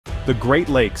The Great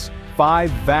Lakes,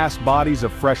 5 vast bodies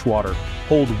of freshwater,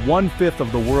 hold 1/5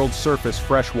 of the world's surface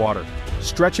freshwater.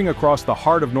 Stretching across the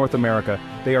heart of North America,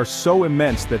 they are so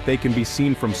immense that they can be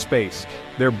seen from space,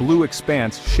 their blue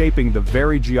expanse shaping the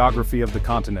very geography of the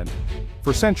continent.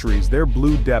 For centuries, their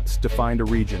blue depths defined a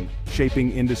region,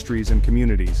 shaping industries and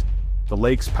communities. The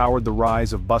lakes powered the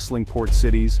rise of bustling port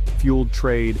cities, fueled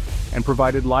trade, and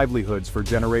provided livelihoods for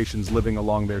generations living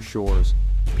along their shores.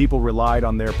 People relied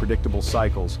on their predictable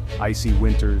cycles: icy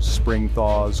winters, spring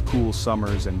thaws, cool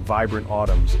summers, and vibrant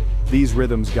autumns. These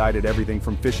rhythms guided everything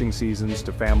from fishing seasons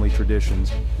to family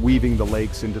traditions, weaving the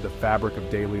lakes into the fabric of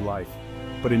daily life.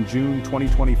 But in June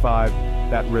 2025,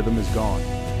 that rhythm is gone.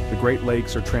 The Great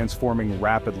Lakes are transforming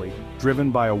rapidly, driven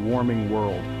by a warming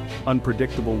world.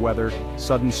 Unpredictable weather,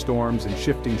 sudden storms, and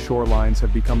shifting shorelines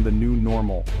have become the new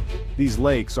normal. These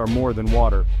lakes are more than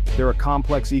water. They're a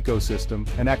complex ecosystem,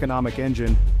 an economic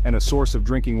engine, and a source of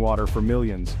drinking water for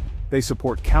millions. They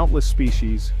support countless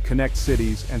species, connect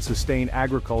cities, and sustain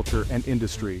agriculture and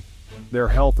industry. Their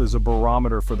health is a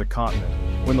barometer for the continent.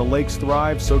 When the lakes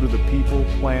thrive, so do the people,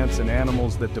 plants, and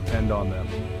animals that depend on them.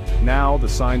 Now, the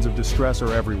signs of distress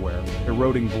are everywhere: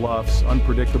 eroding bluffs,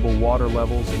 unpredictable water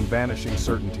levels, and vanishing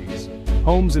certainties.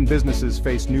 Homes and businesses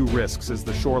face new risks as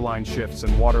the shoreline shifts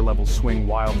and water levels swing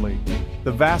wildly.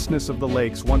 The vastness of the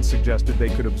lakes once suggested they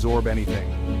could absorb anything,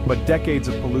 but decades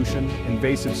of pollution,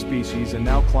 invasive species, and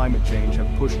now climate change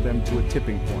have pushed them to a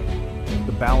tipping point.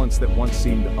 The balance that once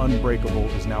seemed unbreakable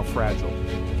is now fragile.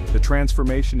 The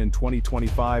transformation in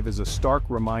 2025 is a stark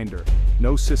reminder: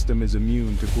 no system is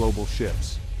immune to global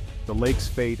shifts. The lake's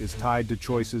fate is tied to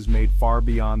choices made far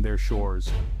beyond their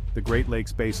shores. The Great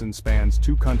Lakes Basin spans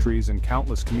 2 countries and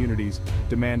countless communities,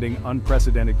 demanding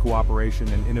unprecedented cooperation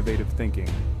and innovative thinking.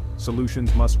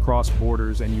 Solutions must cross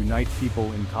borders and unite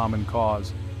people in common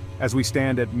cause. As we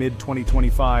stand at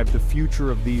mid-2025, the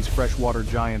future of these freshwater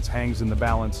giants hangs in the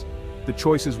balance. The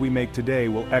choices we make today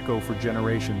will echo for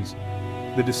generations.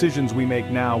 The decisions we make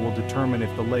now will determine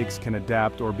if the lakes can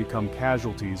adapt or become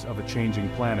casualties of a changing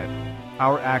planet.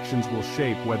 Our actions will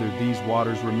shape whether these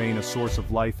waters remain a source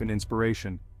of life and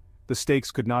inspiration. The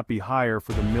stakes could not be higher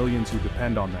for the millions who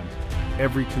depend on them.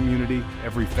 Every community,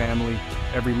 every family,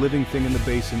 every living thing in the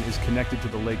basin is connected to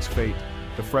the lake's fate.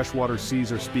 The freshwater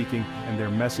seas are speaking, and their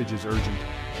message is urgent.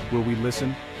 Will we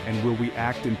listen, and will we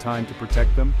act in time to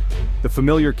protect them? The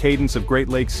familiar cadence of Great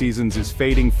Lakes seasons is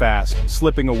fading fast,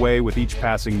 slipping away with each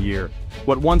passing year.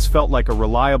 What once felt like a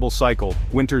reliable cycle,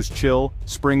 winter's chill,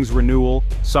 spring's renewal,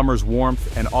 summer's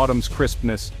warmth, and autumn's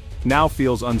crispness, now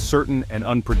feels uncertain and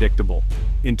unpredictable.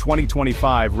 In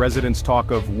 2025, residents talk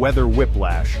of weather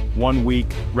whiplash: one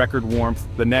week, record warmth,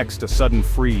 the next a sudden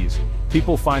freeze.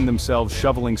 People find themselves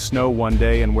shoveling snow one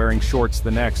day and wearing shorts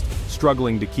the next,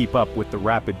 struggling to keep up with the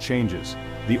rapid changes.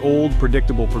 The old,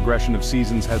 predictable progression of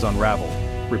seasons has unraveled,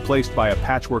 replaced by a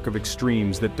patchwork of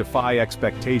extremes that defy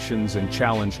expectations and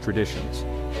challenge traditions.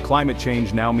 Climate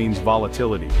change now means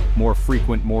volatility, more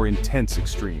frequent, more intense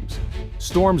extremes.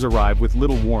 Storms arrive with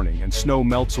little warning, and snow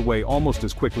melts away almost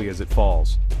as quickly as it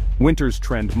falls. Winters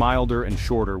trend milder and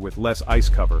shorter with less ice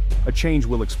cover, a change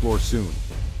we'll explore soon.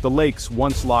 The lakes,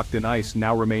 once locked in ice,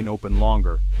 now remain open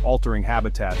longer, altering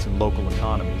habitats and local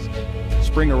economies.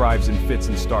 Spring arrives in fits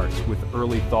and starts, with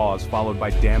early thaws followed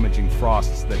by damaging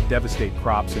frosts that devastate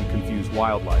crops and confuse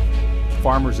wildlife.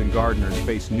 Farmers and gardeners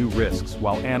face new risks,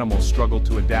 while animals struggle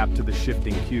to adapt to the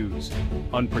shifting cues.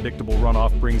 Unpredictable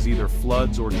runoff brings either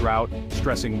floods or drought,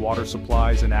 stressing water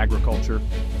supplies and agriculture.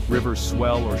 Rivers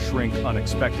swell or shrink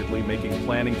unexpectedly, making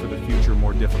planning for the future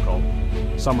more difficult.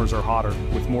 Summers are hotter,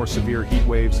 with more severe heat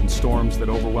waves and storms that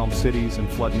overwhelm cities and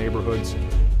flood neighborhoods.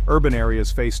 Urban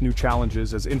areas face new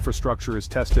challenges as infrastructure is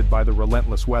tested by the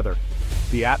relentless weather.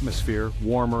 The atmosphere,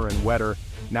 warmer and wetter,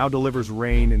 now delivers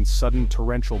rain in sudden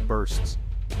torrential bursts.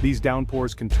 These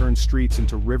downpours can turn streets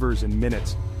into rivers in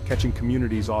minutes, catching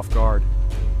communities off guard.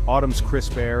 Autumn's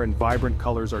crisp air and vibrant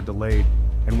colors are delayed,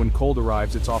 and when cold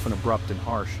arrives, it's often abrupt and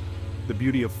harsh. The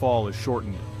beauty of fall is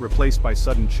shortened, replaced by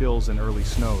sudden chills and early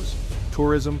snows.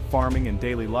 Tourism, farming, and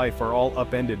daily life are all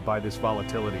upended by this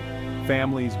volatility.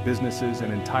 Families, businesses,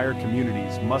 and entire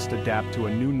communities must adapt to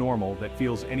a new normal that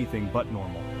feels anything but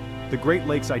normal. The Great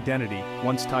Lakes' identity,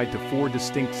 once tied to 4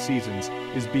 distinct seasons,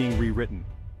 is being rewritten.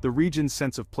 The region's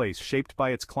sense of place, shaped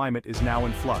by its climate, is now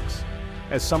in flux.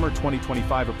 As summer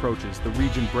 2025 approaches, the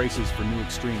region braces for new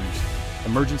extremes.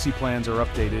 Emergency plans are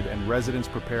updated and residents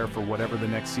prepare for whatever the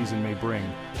next season may bring.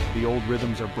 The old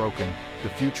rhythms are broken, the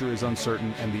future is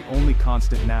uncertain, and the only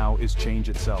constant now is change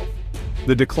itself.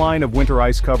 The decline of winter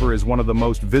ice cover is one of the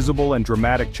most visible and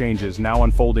dramatic changes now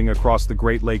unfolding across the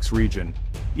Great Lakes region.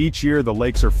 Each year the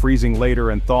lakes are freezing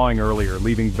later and thawing earlier,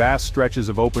 leaving vast stretches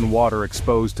of open water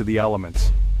exposed to the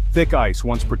elements. Thick ice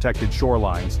once protected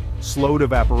shorelines, slowed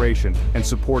evaporation, and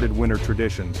supported winter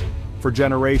traditions. For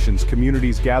generations,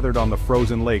 communities gathered on the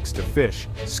frozen lakes to fish,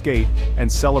 skate, and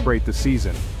celebrate the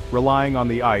season, relying on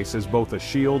the ice as both a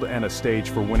shield and a stage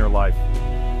for winter life.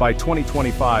 By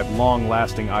 2025,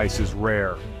 long-lasting ice is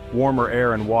rare. Warmer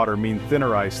air and water mean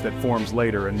thinner ice that forms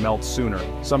later and melts sooner,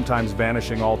 sometimes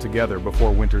vanishing altogether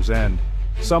before winter's end.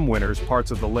 Some winters,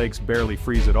 parts of the lakes barely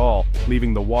freeze at all,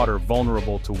 leaving the water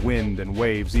vulnerable to wind and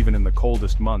waves even in the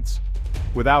coldest months.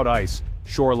 Without ice,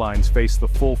 shorelines face the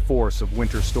full force of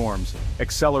winter storms,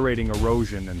 accelerating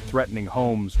erosion and threatening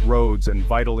homes, roads, and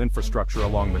vital infrastructure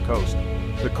along the coast.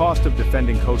 The cost of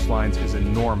defending coastlines is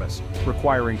enormous,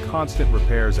 requiring constant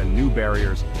repairs and new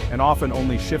barriers, and often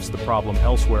only shifts the problem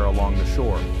elsewhere along the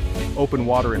shore. Open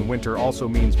water in winter also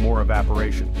means more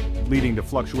evaporation, leading to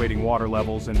fluctuating water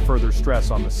levels and further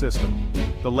stress on the system.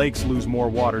 The lakes lose more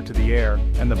water to the air,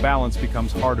 and the balance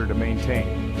becomes harder to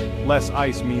maintain. Less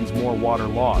ice means more water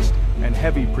lost, and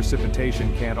heavy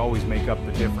precipitation can't always make up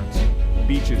the difference.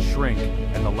 Beaches shrink,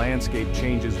 and the landscape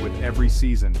changes with every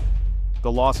season.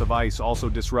 The loss of ice also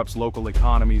disrupts local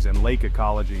economies and lake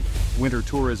ecology. Winter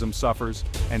tourism suffers,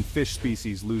 and fish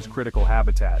species lose critical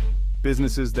habitat.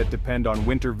 Businesses that depend on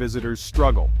winter visitors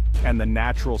struggle, and the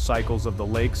natural cycles of the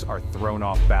lakes are thrown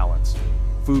off balance.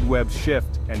 Food webs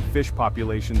shift, and fish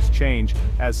populations change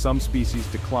as some species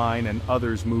decline and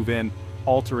others move in,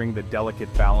 altering the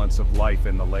delicate balance of life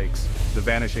in the lakes. The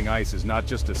vanishing ice is not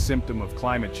just a symptom of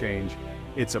climate change,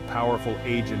 it's a powerful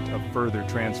agent of further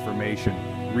transformation,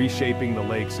 reshaping the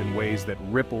lakes in ways that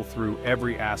ripple through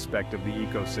every aspect of the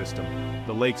ecosystem.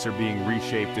 The lakes are being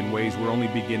reshaped in ways we're only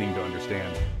beginning to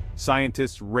understand.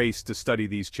 Scientists race to study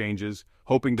these changes,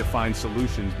 hoping to find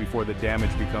solutions before the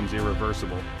damage becomes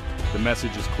irreversible. The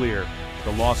message is clear: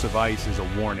 the loss of ice is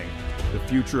a warning. The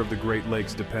future of the Great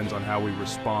Lakes depends on how we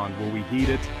respond. Will we heed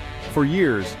it? For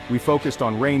years, we focused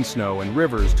on rain, snow, and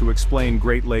rivers to explain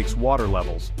Great Lakes water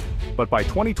levels. But by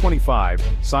 2025,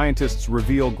 scientists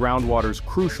reveal groundwater's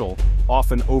crucial,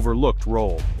 often overlooked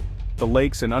role. The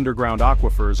lakes and underground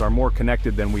aquifers are more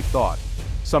connected than we thought.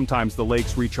 Sometimes the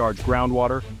lakes recharge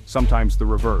groundwater, sometimes the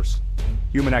reverse.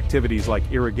 Human activities like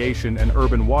irrigation and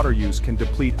urban water use can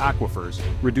deplete aquifers,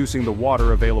 reducing the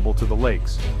water available to the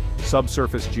lakes.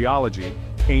 Subsurface geology,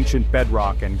 ancient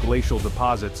bedrock and glacial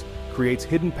deposits, creates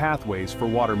hidden pathways for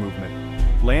water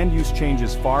movement. Land use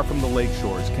changes far from the lake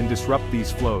shores can disrupt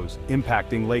these flows,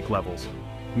 impacting lake levels.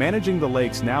 Managing the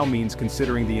lakes now means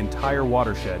considering the entire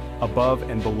watershed, above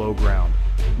and below ground.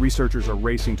 Researchers are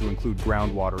racing to include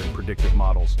groundwater in predictive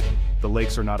models. The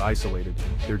lakes are not isolated,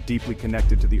 they're deeply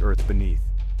connected to the earth beneath.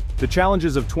 The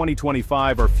challenges of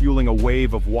 2025 are fueling a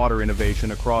wave of water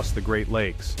innovation across the Great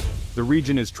Lakes. The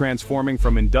region is transforming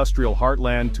from industrial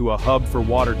heartland to a hub for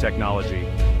water technology,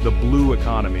 the blue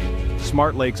economy.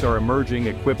 Smart lakes are emerging,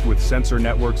 equipped with sensor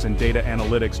networks and data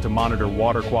analytics to monitor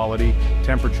water quality,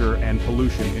 temperature, and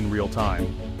pollution in real time.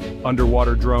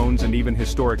 Underwater drones and even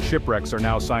historic shipwrecks are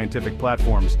now scientific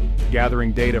platforms,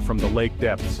 gathering data from the lake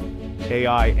depths.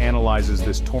 AI analyzes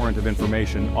this torrent of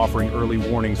information, offering early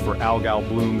warnings for algal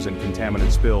blooms and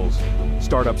contaminant spills.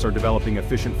 Startups are developing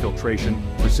efficient filtration,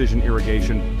 precision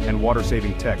irrigation, and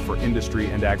water-saving tech for industry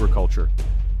and agriculture.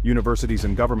 Universities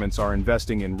and governments are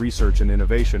investing in research and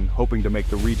innovation, hoping to make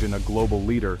the region a global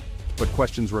leader. But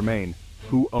questions remain.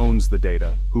 Who owns the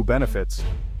data? Who benefits?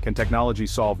 Can technology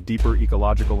solve deeper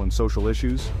ecological and social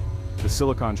issues? The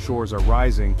Silicon shores are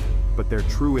rising, but their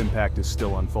true impact is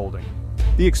still unfolding.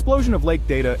 The explosion of lake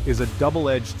data is a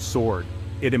double-edged sword.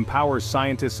 It empowers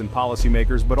scientists and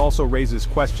policymakers, but also raises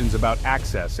questions about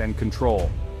access and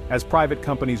control. As private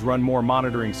companies run more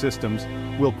monitoring systems,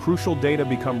 will crucial data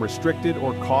become restricted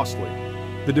or costly?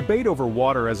 The debate over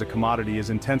water as a commodity is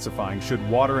intensifying. Should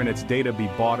water and its data be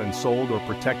bought and sold or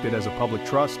protected as a public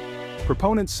trust?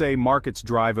 Proponents say markets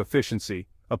drive efficiency.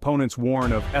 Opponents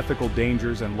warn of ethical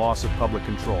dangers and loss of public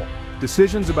control.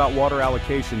 Decisions about water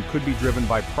allocation could be driven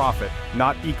by profit,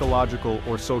 not ecological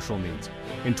or social needs.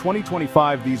 In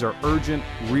 2025, these are urgent,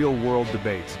 real-world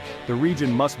debates. The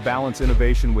region must balance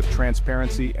innovation with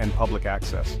transparency and public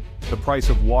access. The price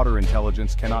of water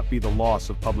intelligence cannot be the loss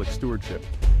of public stewardship.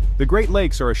 The Great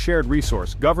Lakes are a shared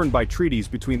resource governed by treaties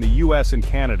between the U.S. and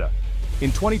Canada.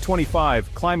 In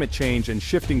 2025, climate change and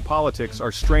shifting politics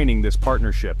are straining this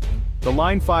partnership. The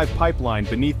Line 5 pipeline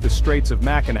beneath the Straits of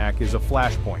Mackinac is a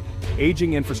flashpoint.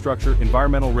 Aging infrastructure,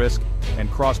 environmental risk,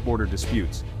 and cross-border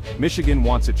disputes. Michigan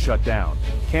wants it shut down.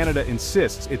 Canada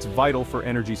insists it's vital for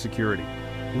energy security.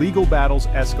 Legal battles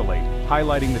escalate,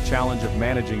 highlighting the challenge of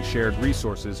managing shared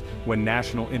resources when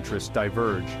national interests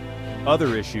diverge.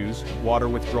 Other issues, water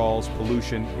withdrawals,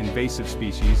 pollution, invasive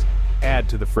species, add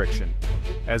to the friction.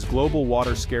 As global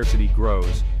water scarcity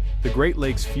grows, the Great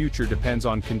Lakes' future depends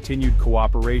on continued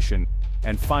cooperation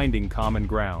and finding common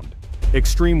ground.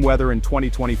 Extreme weather in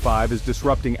 2025 is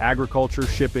disrupting agriculture,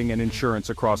 shipping, and insurance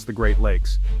across the Great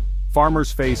Lakes.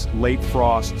 Farmers face late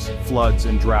frosts, floods,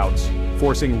 and droughts,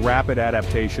 forcing rapid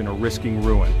adaptation or risking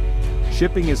ruin.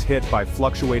 Shipping is hit by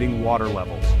fluctuating water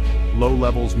levels. Low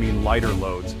levels mean lighter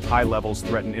loads, high levels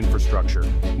threaten infrastructure.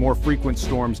 More frequent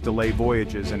storms delay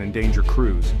voyages and endanger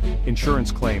crews. Insurance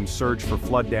claims surge for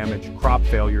flood damage, crop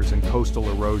failures, and coastal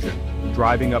erosion,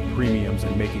 driving up premiums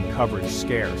and making coverage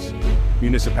scarce.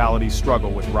 Municipalities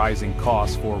struggle with rising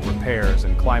costs for repairs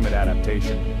and climate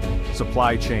adaptation.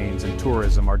 Supply chains and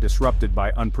tourism are disrupted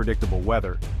by unpredictable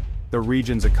weather. The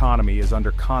region's economy is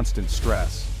under constant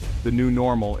stress. The new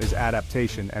normal is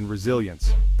adaptation and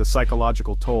resilience. The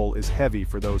psychological toll is heavy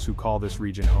for those who call this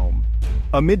region home.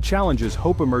 Amid challenges,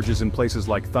 hope emerges in places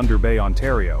like Thunder Bay,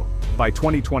 Ontario. By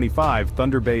 2025,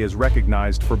 Thunder Bay is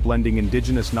recognized for blending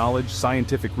Indigenous knowledge,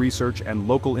 scientific research, and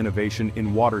local innovation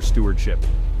in water stewardship.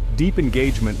 Deep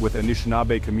engagement with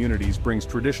Anishinaabe communities brings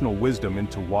traditional wisdom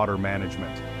into water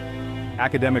management.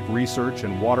 Academic research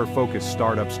and water-focused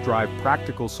startups drive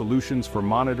practical solutions for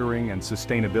monitoring and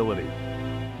sustainability.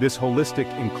 This holistic,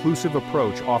 inclusive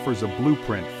approach offers a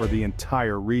blueprint for the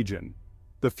entire region.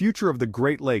 The future of the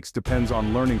Great Lakes depends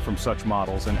on learning from such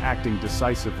models and acting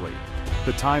decisively.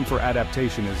 The time for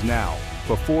adaptation is now,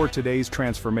 before today's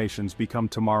transformations become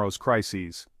tomorrow's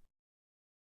crises.